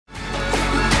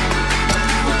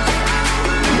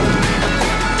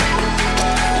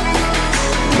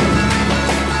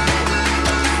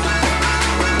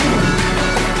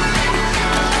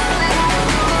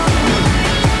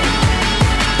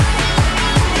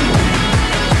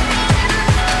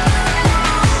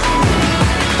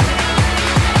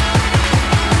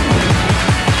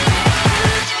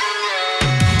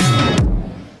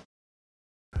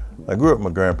I grew up with my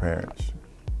grandparents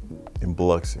in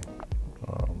Biloxi,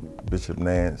 Bishop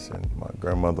Nance, and my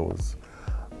grandmother was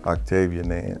Octavia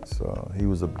Nance. He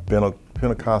was a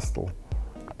Pentecostal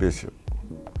bishop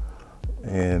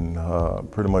and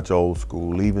pretty much old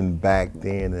school. Even back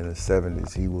then in the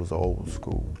 70s, he was old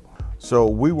school. So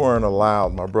we weren't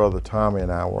allowed, my brother Tommy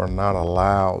and I were not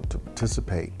allowed to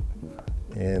participate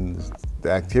in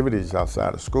the activities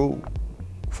outside of school,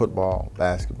 football,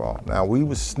 basketball. Now we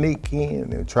would sneak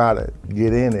in and try to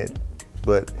get in it,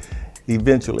 but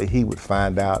eventually he would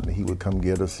find out and he would come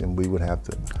get us and we'd have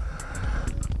to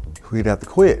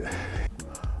quit.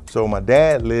 So my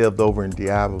dad lived over in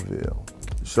D'Iberville.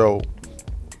 So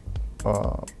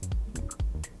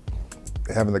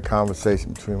having a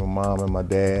conversation between my mom and my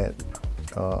dad,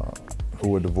 who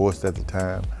were divorced at the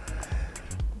time,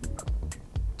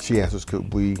 she asked us,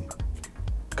 could we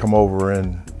come over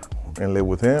and live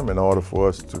with him in order for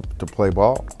us to play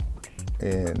ball?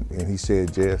 And he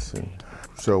said yes. And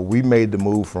so we made the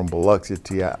move from Biloxi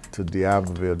to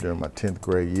D'Iberville during my 10th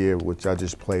grade year, which I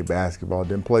just played basketball,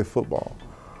 didn't play football.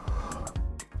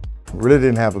 Really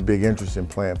didn't have a big interest in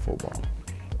playing football,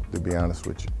 to be honest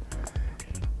with you.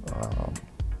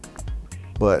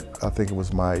 But I think it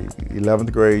was my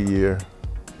 11th grade year,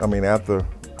 I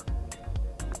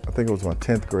think it was my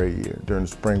 10th grade year, during the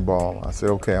spring ball, I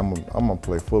said, okay, I'm gonna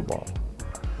play football.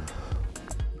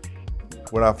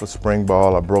 Went out for spring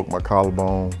ball, I broke my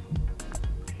collarbone,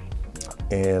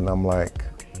 and I'm like,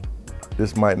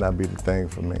 this might not be the thing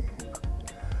for me.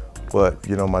 But,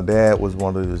 you know, my dad was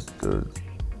one of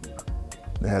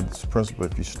they had this principle,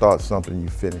 if you start something, you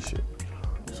finish it.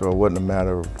 So it wasn't a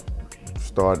matter of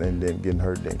starting and then getting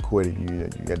hurt, then quitting. You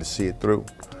got to see it through.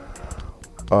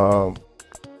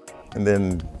 And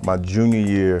then my junior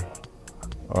year,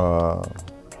 of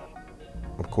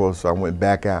course, I went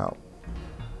back out.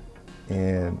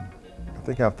 And I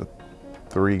think after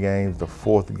 3 games, the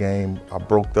 4th game, I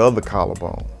broke the other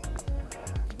collarbone.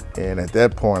 And at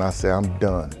that point, I said, I'm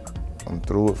done. I'm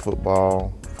through with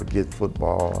football, forget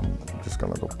football. I'm just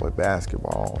gonna go play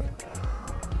basketball.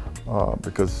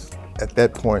 Because at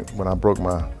that point, when I broke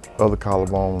my other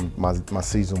collarbone, my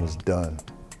season was done,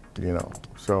 you know.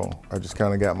 So I just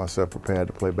kind of got myself prepared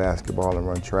to play basketball and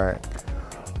run track.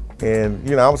 And,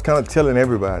 you know, I was kind of telling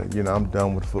everybody, you know, I'm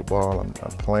done with football, I'm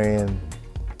playing,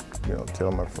 you know,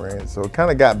 telling my friends. So it kind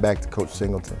of got back to Coach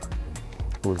Singleton,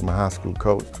 who was my high school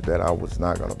coach, that I was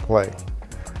not gonna play.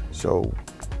 So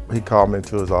he called me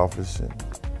into his office and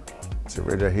said,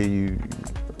 Reggie, I hear you.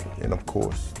 And of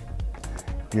course,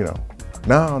 you know,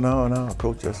 no,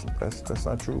 Coach, that's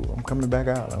not true. I'm coming back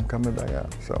out, I'm coming back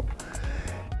out. So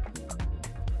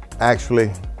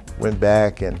actually went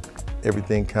back and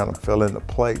everything kind of fell into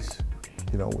place,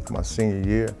 you know, with my senior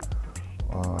year.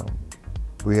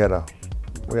 We had a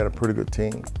pretty good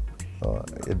team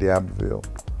at D'Iberville.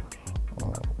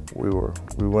 We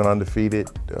went undefeated.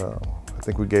 I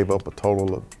think we gave up a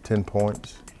total of 10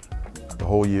 points the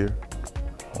whole year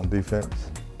on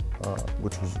defense,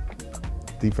 which was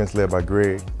defense led by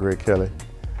Greg Kelly.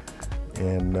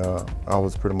 And I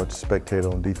was pretty much a spectator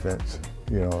on defense,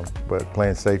 you know, but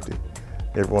playing safety.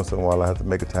 Every once in a while I have to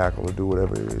make a tackle or do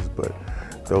whatever it is, but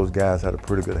those guys had a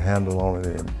pretty good handle on it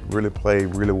and really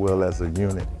played really well as a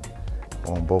unit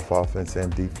on both offense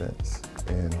and defense.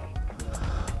 And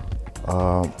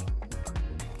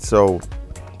so,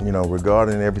 you know,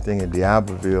 regarding everything in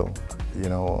D'Iberville, you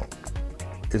know,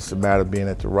 it's a matter of being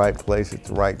at the right place at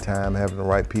the right time, having the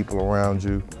right people around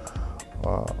you,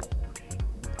 a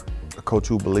coach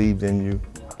who believed in you.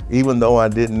 Even though I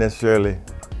didn't necessarily,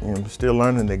 you know, still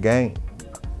learning the game,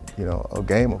 you know, a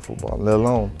game of football, let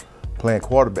alone playing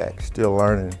quarterback, still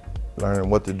learning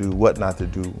what to do, what not to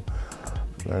do,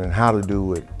 learning how to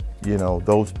do it, you know,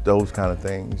 those kind of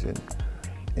things.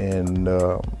 And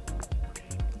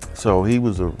so he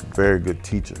was a very good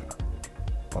teacher.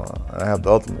 And I have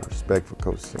the ultimate respect for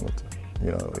Coach Singleton.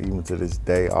 You know, even to this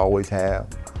day, I always have,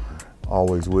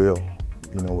 always will,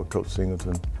 you know, with Coach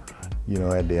Singleton, you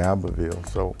know, at D'Iberville.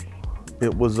 So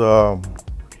it was a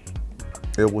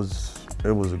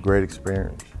great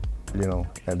experience, you know,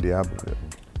 at D'Iberville.